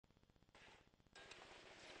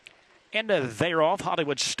And they're off.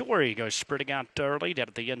 Hollywood Story goes sprinting out early. Down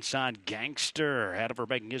at the inside, Gangster. Hanover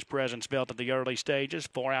making his presence felt in the early stages.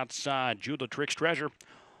 4 outside, Judah Tricks Treasure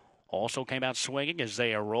also came out swinging as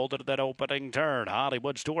they rolled into that opening turn.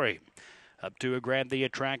 Hollywood Story up to grab the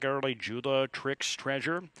track early. Judah Tricks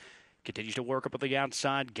Treasure continues to work up at the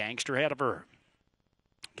outside. Gangster Hanover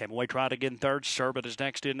came away trying again third. Svanstedt is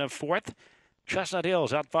next in fourth. Chestnut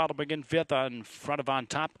Hills out following in fifth on front of on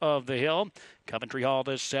top of the hill. Coventry Hall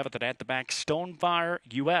is seventh, and at the back, Stonefire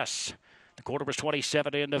US. The quarter was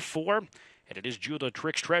 27 into 4, and it is Judah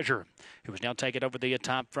Tricks Treasure, who is now taking over the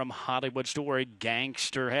top from Hollywood Story.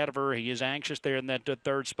 Gangster Hanover, he is anxious there in that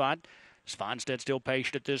third spot. Svanstedt still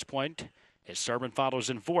patient at this point as Sermon follows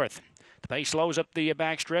in fourth. The pace slows up the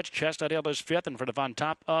backstretch. Chestnut Hill is fifth in front of on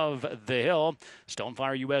top of the hill.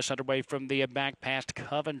 Stonefire US underway from the back past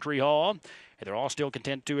Coventry Hall. And they're all still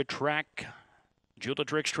content to track Judah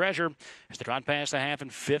Tricks Treasure as they trot past the half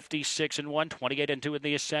in 56 and 1, 28 and 2 in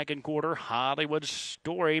the second quarter. Hollywood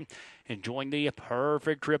Story enjoying the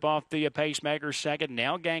perfect trip off the pacemaker second.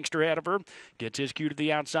 Now Gangster Hanover gets his cue to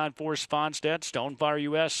the outside for Svanstedt. Stonefire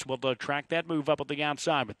US will track that move up on the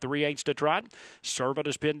outside with 3/8 to trot. Svanstedt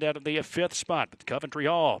is pinned down to the fifth spot with Coventry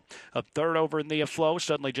Hall up third over in the flow.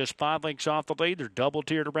 Suddenly just 5 lengths off the lead. They're double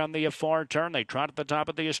tiered around the far turn. They trot at the top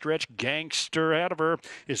of the stretch. Gangster Hanover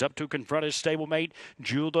is up to confront his stablemate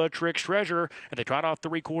Judah Tricks Treasure, and they trot off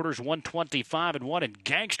 3/4, 125 and 1, and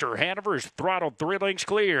Gangster Hanover is throttled 3 lengths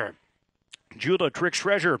clear. Judah Tricks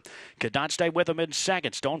Treasure could not stay with him in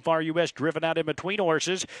second. Stonefire US driven out in between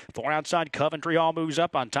horses. 4 outside, Coventry Hall moves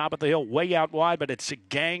up on top of the hill, way out wide, but it's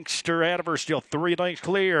Gangster Hanover still 3 lengths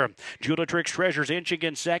clear. Judah Tricks Treasure's inching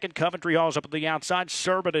in second. Coventry Hall's up at the outside.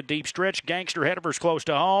 Sermon a deep stretch. Gangster Hanover's close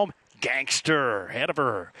to home. Gangster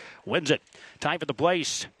Hanover wins it. Time for the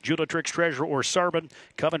place. Judah Tricks Treasure or Sermon.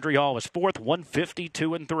 Coventry Hall is fourth,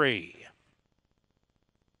 152 and 3.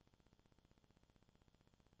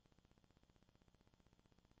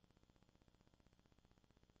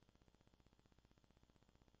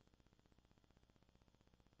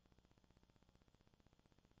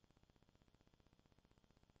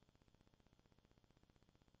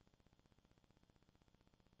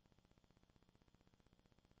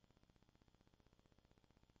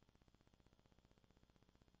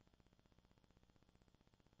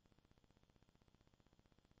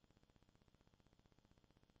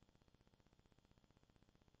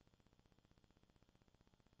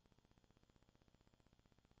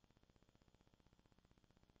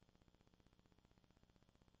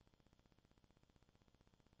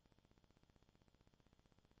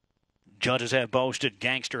 Judges have boasted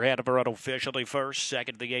Gangster Hanover unofficially first.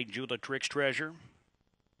 Second, the 8 Judah Tricks Treasure.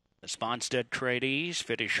 The Svanstedt Tradies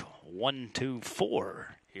finish 1, 2,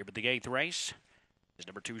 4 here with the 8th race. His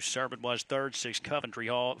number 2 Sermon was third. 6 Coventry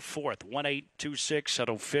Hall fourth. 1, 8, 2, 6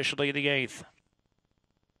 unofficially the 8th.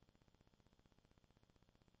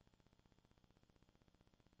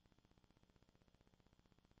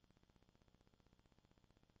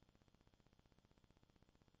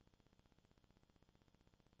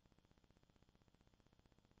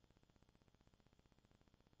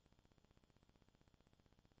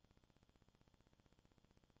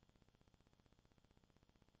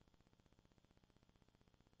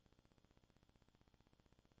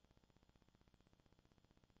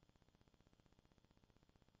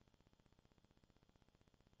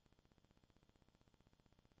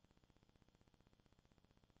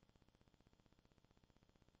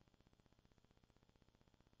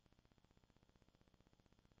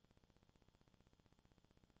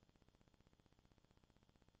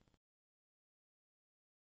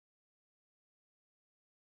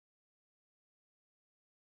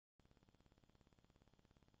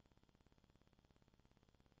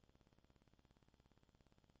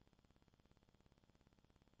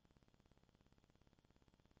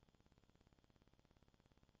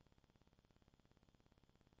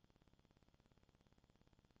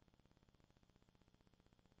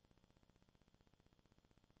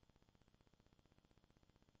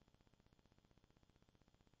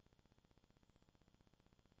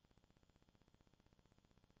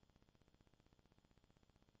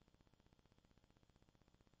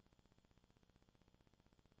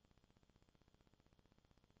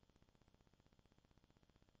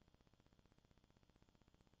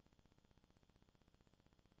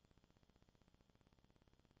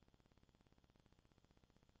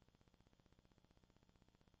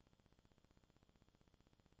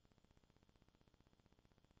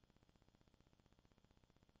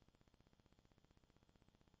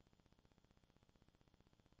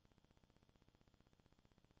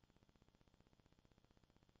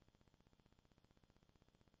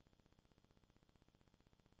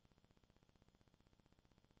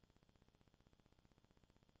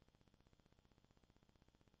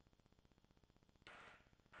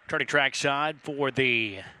 Turning track side for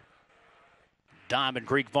the Diamond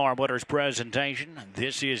Creek Farm Winners presentation.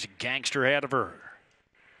 This is Gangster Hanover.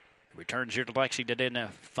 Returns here to Lexington in a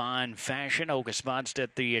fine fashion.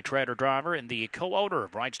 Svanstedt, the trailer driver, and the co-owner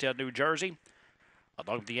of Wrightstown, New Jersey.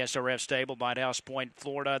 Along with the SRF stable, Lighthouse Point,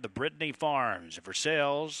 Florida, the Brittany Farms. For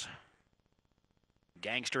sales,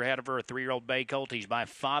 Gangster Hanover, a 3-year-old bay colt. He's by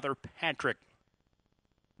Father Patrick.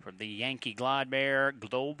 From the Yankee Glide Mare,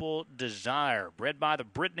 Global Desire. Bred by the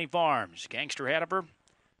Brittany Farms. Gangster Hanover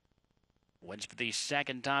wins for the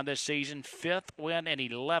second time this season. 5th win in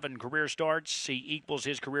 11 career starts. He equals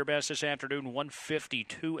his career best this afternoon,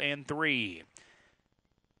 152-3.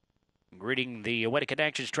 Greeting the Wedding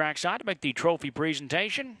Connections trackside to make the trophy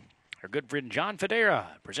presentation. Our good friend John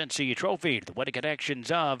Federa presents the trophy to the Wedding Connections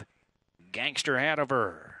of Gangster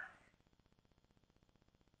Hanover.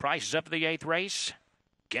 Price is up for the 8th race.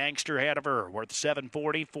 Gangster Hanover worth $740,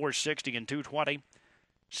 $460, and $220.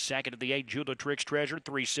 Second of the 8, Judah Tricks Treasure,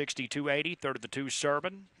 $360, $280. Third of the 2,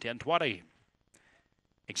 Sermon, $10.20.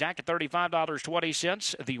 Exact at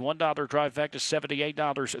 $35.20. The $1 trifecta,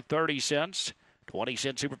 $78.30.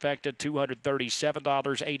 20-cent superfecta,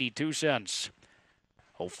 $237.82.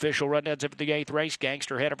 Official run ends up at the 8th race.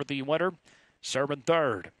 Gangster Hanover the winner. Sermon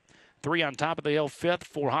 3rd. 3 on Top of the Hill 5th.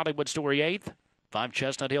 4 Hollywood Story 8th. 5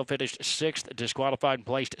 Chestnut Hill finished 6th, disqualified and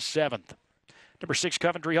placed 7th. Number 6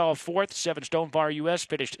 Coventry Hall 4th. 7 Stonefire US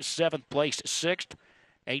finished 7th, placed 6th.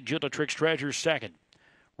 8 Judah Tricks Treasure 2nd.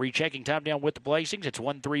 Rechecking time down with the placings. It's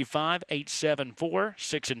 135.874.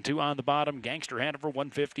 6 and 2 on the bottom. Gangster Hanover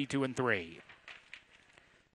 152-3.